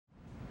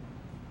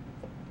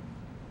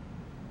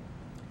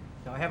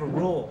Now I have a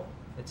rule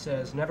that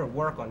says never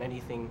work on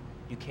anything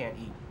you can't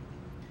eat.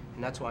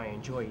 And that's why I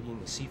enjoy eating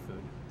the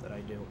seafood that I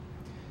do.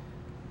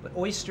 But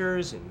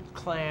oysters and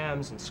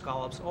clams and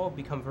scallops all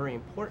become very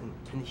important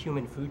in the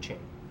human food chain.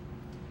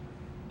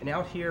 And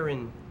out here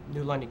in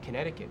New London,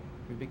 Connecticut,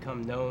 we've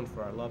become known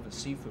for our love of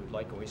seafood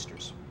like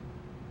oysters.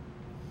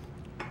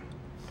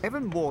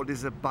 Evan Ward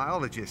is a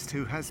biologist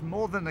who has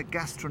more than a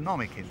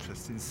gastronomic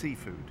interest in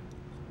seafood.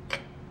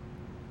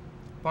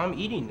 If I'm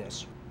eating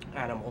this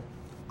animal,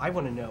 I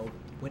want to know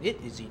what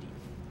it is eating.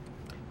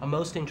 I'm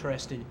most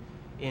interested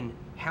in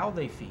how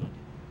they feed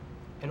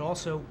and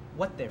also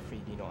what they're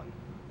feeding on,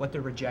 what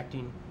they're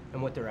rejecting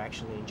and what they're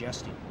actually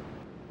ingesting.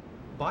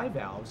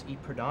 Bivalves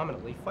eat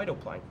predominantly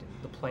phytoplankton,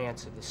 the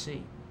plants of the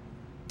sea.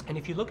 And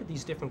if you look at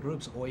these different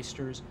groups,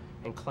 oysters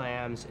and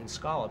clams and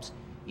scallops,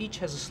 each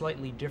has a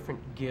slightly different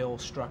gill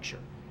structure,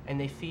 and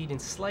they feed in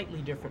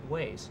slightly different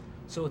ways.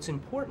 So it's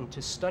important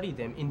to study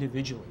them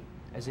individually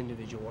as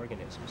individual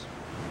organisms.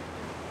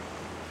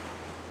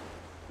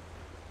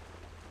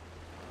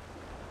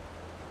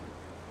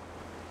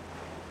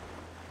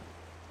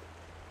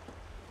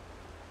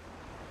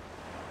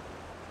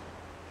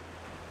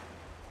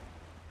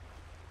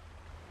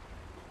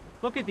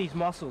 Look at these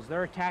mussels,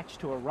 they're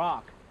attached to a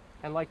rock.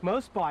 And like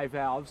most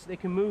bivalves, they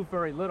can move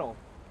very little.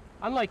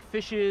 Unlike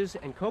fishes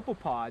and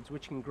copepods,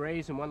 which can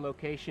graze in one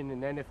location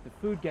and then if the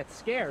food gets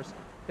scarce,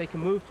 they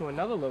can move to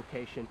another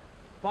location,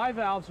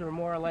 bivalves are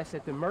more or less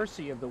at the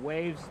mercy of the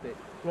waves that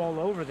roll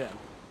over them.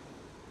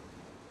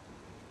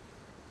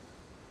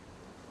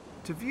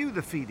 To view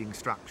the feeding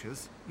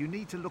structures, you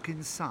need to look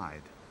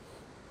inside.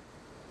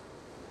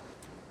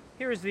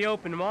 Here is the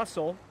open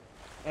mussel,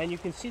 and you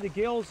can see the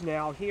gills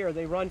now here.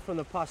 They run from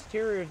the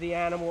posterior of the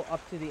animal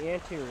up to the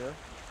anterior.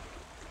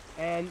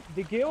 And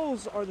the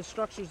gills are the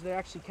structures that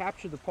actually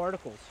capture the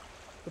particles.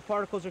 The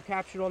particles are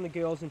captured on the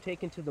gills and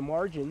taken to the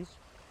margins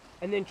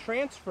and then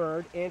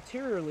transferred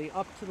anteriorly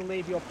up to the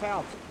labial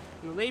palps.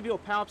 And the labial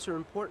palps are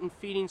important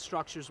feeding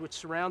structures which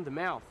surround the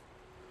mouth.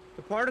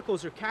 The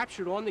particles are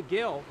captured on the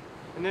gill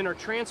and then are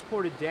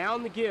transported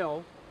down the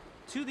gill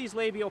to these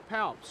labial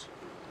palps,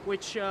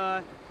 which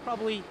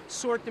probably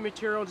sort the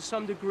material to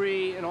some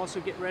degree and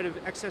also get rid of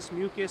excess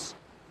mucus.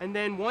 And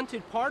then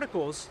wanted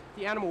particles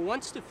the animal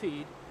wants to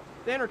feed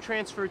then are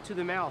transferred to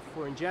the mouth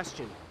for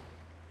ingestion.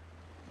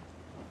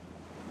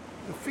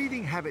 The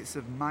feeding habits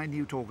of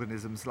minute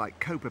organisms like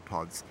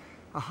copepods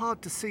are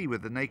hard to see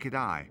with the naked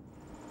eye.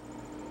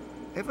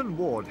 Evan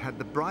Ward had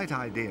the bright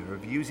idea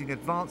of using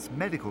advanced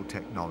medical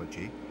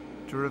technology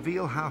to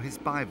reveal how his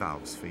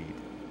bivalves feed.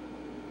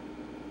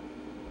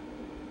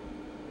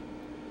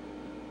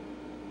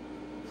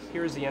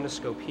 Here's the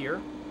endoscope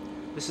here.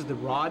 This is the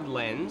rod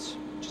lens,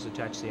 which is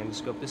attached to the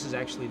endoscope. This is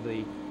actually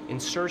the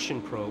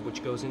insertion probe,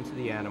 which goes into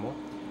the animal.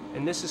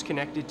 And this is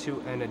connected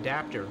to an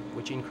adapter,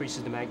 which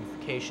increases the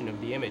magnification of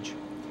the image.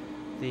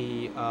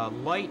 The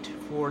light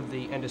for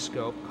the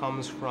endoscope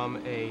comes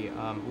from a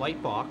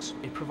light box.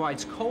 It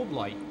provides cold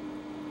light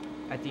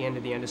at the end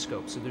of the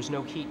endoscope, so there's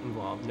no heat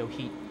involved, no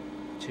heat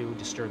to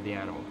disturb the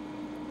animal.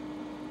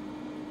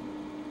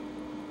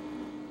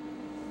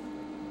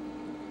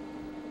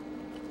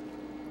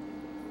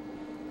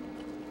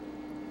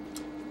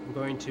 I'm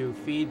going to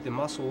feed the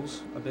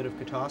mussels a bit of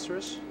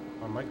Chaetoceros,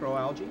 or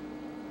microalgae,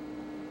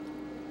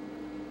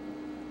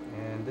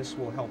 and this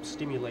will help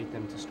stimulate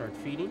them to start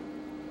feeding.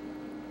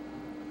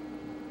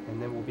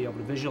 And then we'll be able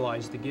to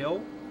visualize the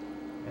gill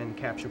and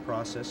the capture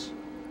process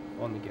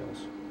on the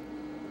gills.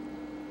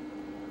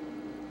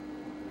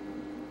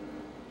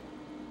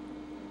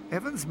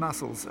 Evan's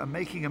mussels are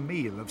making a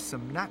meal of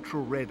some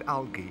natural red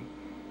algae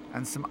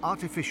and some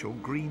artificial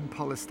green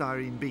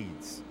polystyrene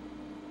beads.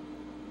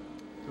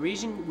 The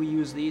reason we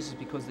use these is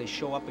because they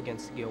show up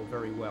against the gill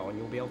very well, and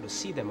you'll be able to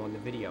see them on the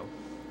video.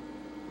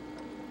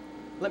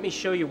 Let me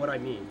show you what I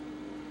mean.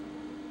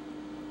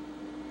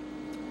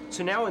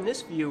 So now in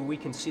this view, we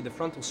can see the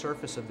frontal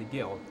surface of the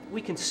gill.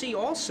 We can see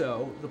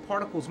also the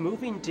particles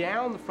moving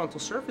down the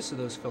frontal surface of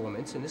those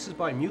filaments, and this is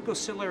by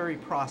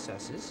mucociliary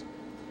processes.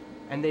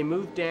 And they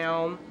move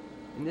down,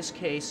 in this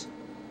case,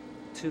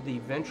 to the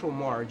ventral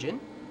margin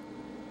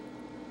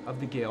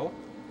of the gill,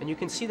 and you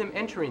can see them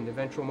entering the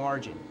ventral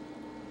margin.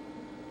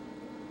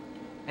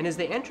 And as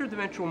they enter the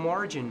ventral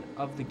margin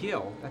of the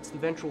gill, that's the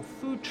ventral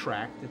food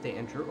tract that they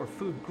enter, or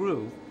food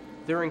groove,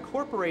 they're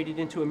incorporated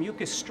into a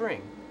mucus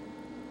string.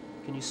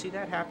 Can you see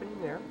that happening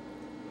there?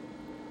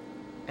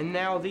 And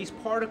now these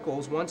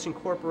particles, once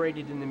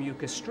incorporated in the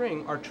mucus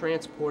string, are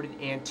transported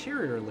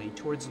anteriorly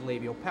towards the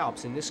labial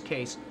palps, in this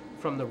case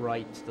from the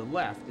right to the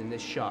left in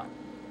this shot.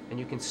 And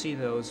you can see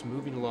those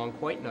moving along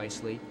quite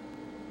nicely.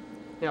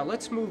 Now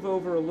let's move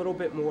over a little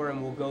bit more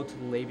and we'll go to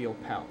the labial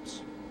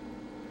palps.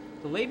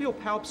 The labial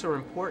palps are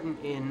important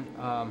in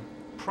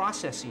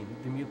processing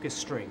the mucus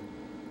string.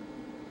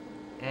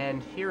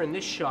 And here in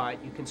this shot,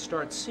 you can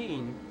start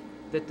seeing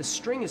that the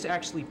string is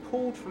actually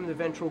pulled from the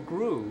ventral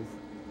groove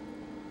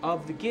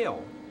of the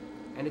gill,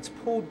 and it's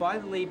pulled by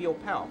the labial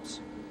palps.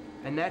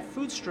 And that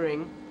food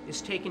string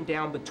is taken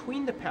down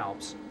between the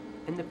palps,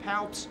 and the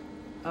palps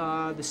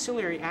the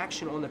ciliary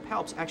action on the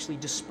palps actually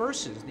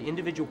disperses the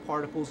individual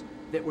particles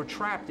that were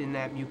trapped in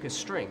that mucus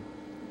string.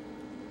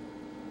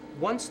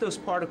 Once those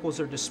particles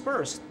are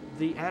dispersed,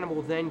 the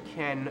animal then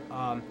can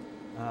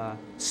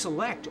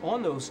select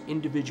on those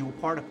individual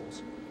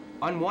particles.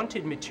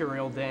 Unwanted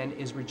material then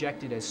is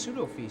rejected as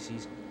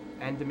pseudofeces,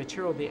 and the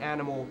material the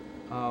animal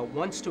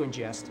wants to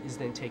ingest is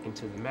then taken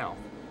to the mouth.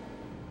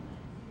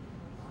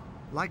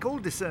 Like all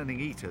discerning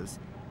eaters,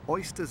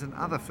 oysters and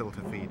other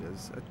filter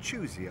feeders are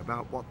choosy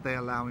about what they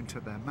allow into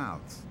their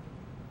mouths.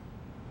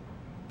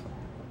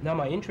 Now,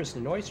 my interest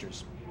in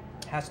oysters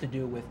has to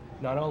do with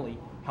not only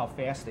how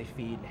fast they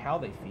feed and how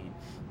they feed,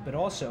 but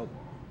also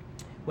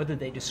whether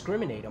they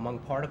discriminate among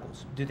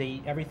particles. Do they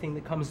eat everything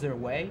that comes their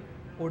way,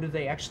 or do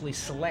they actually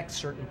select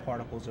certain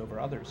particles over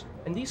others?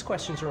 And these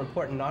questions are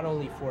important not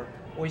only for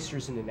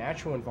oysters in the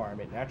natural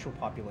environment, natural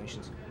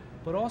populations,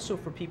 but also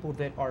for people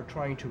that are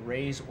trying to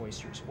raise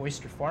oysters,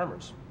 oyster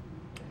farmers,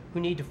 who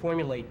need to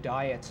formulate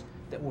diets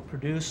that will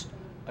produce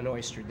an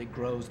oyster that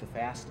grows the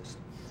fastest.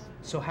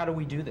 So how do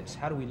we do this?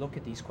 How do we look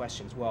at these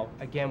questions? Well,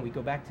 again, we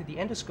go back to the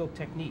endoscope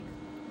technique.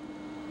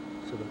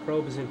 So the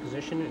probe is in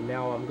position, and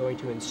now I'm going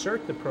to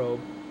insert the probe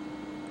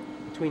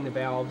between the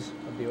valves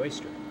of the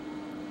oyster.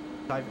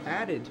 I've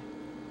added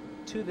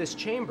to this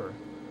chamber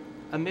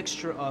a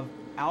mixture of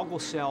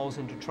algal cells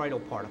and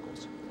detrital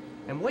particles.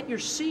 And what you're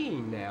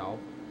seeing now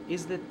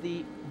is that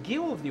the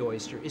gill of the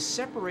oyster is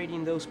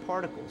separating those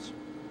particles.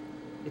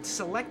 It's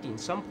selecting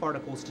some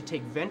particles to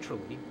take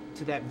ventrally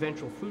to that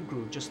ventral food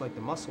groove, just like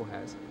the mussel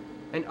has,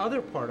 and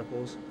other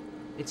particles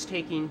it's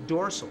taking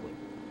dorsally.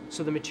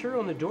 So the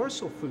material in the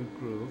dorsal food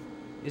groove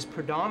is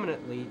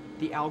predominantly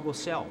the algal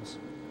cells,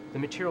 the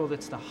material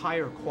that's the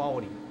higher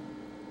quality.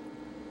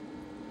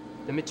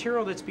 The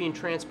material that's being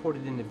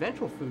transported in the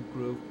ventral food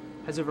groove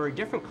has a very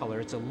different color.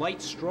 It's a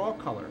light straw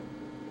color.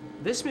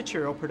 This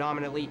material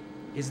predominantly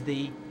is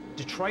the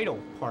detrital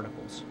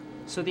particles.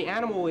 So the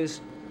animal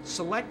is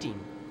selecting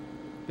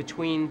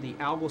between the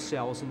algal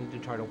cells and the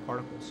detrital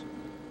particles.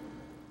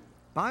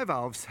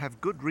 Bivalves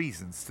have good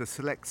reasons to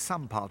select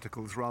some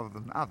particles rather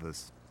than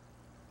others.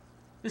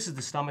 This is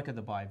the stomach of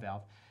the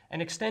bivalve,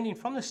 and extending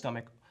from the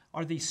stomach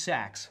are these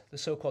sacs, the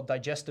so-called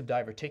digestive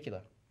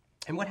diverticula.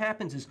 And what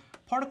happens is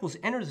particles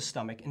enter the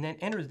stomach and then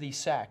enter these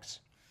sacs.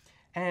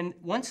 And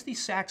once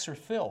these sacs are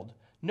filled,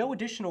 no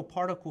additional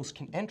particles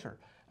can enter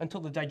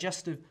until the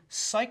digestive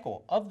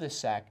cycle of this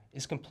sac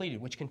is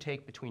completed, which can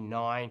take between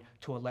 9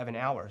 to 11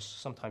 hours,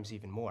 sometimes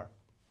even more.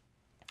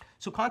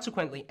 So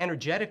consequently,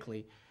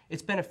 energetically,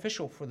 it's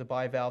beneficial for the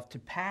bivalve to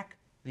pack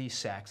these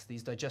sacs,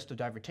 these digestive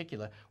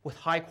diverticula, with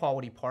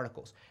high-quality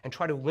particles and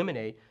try to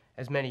eliminate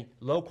as many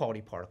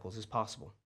low-quality particles as possible.